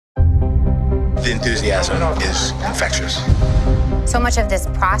The enthusiasm is infectious. So much of this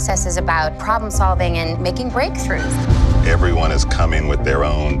process is about problem solving and making breakthroughs. Everyone is coming with their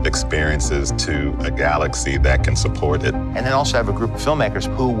own experiences to a galaxy that can support it. And then also have a group of filmmakers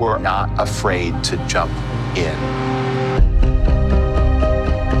who were not afraid to jump in.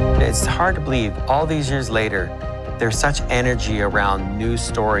 It's hard to believe, all these years later, there's such energy around new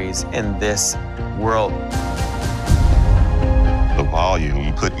stories in this world. The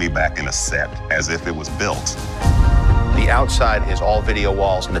volume put me back in a set as if it was built. The outside is all video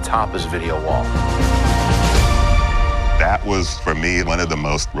walls, and the top is a video wall. That was, for me, one of the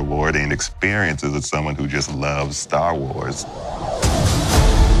most rewarding experiences as someone who just loves Star Wars.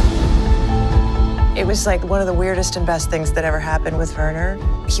 It was like one of the weirdest and best things that ever happened with Werner.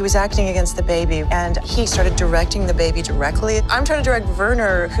 He was acting against the baby, and he started directing the baby directly. I'm trying to direct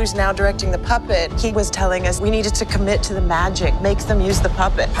Werner, who's now directing the puppet. He was telling us we needed to commit to the magic, make them use the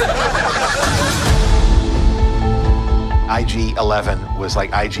puppet. IG-11 was like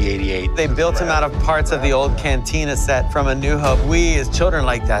IG-88. They built him out of parts of the old Cantina set from A New Hope. We, as children,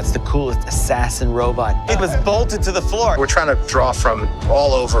 like that's the coolest assassin robot. It was bolted to the floor. We're trying to draw from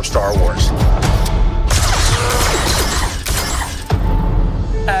all over Star Wars.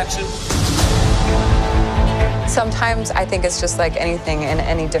 Action. Sometimes I think it's just like anything in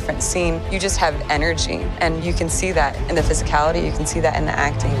any different scene. You just have energy, and you can see that in the physicality, you can see that in the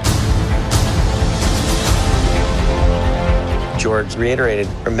acting. George reiterated,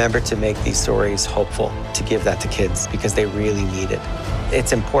 remember to make these stories hopeful, to give that to kids, because they really need it.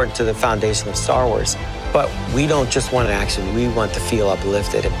 It's important to the foundation of Star Wars, but we don't just want action, we want to feel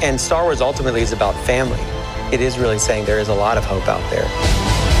uplifted. And Star Wars ultimately is about family. It is really saying there is a lot of hope out there.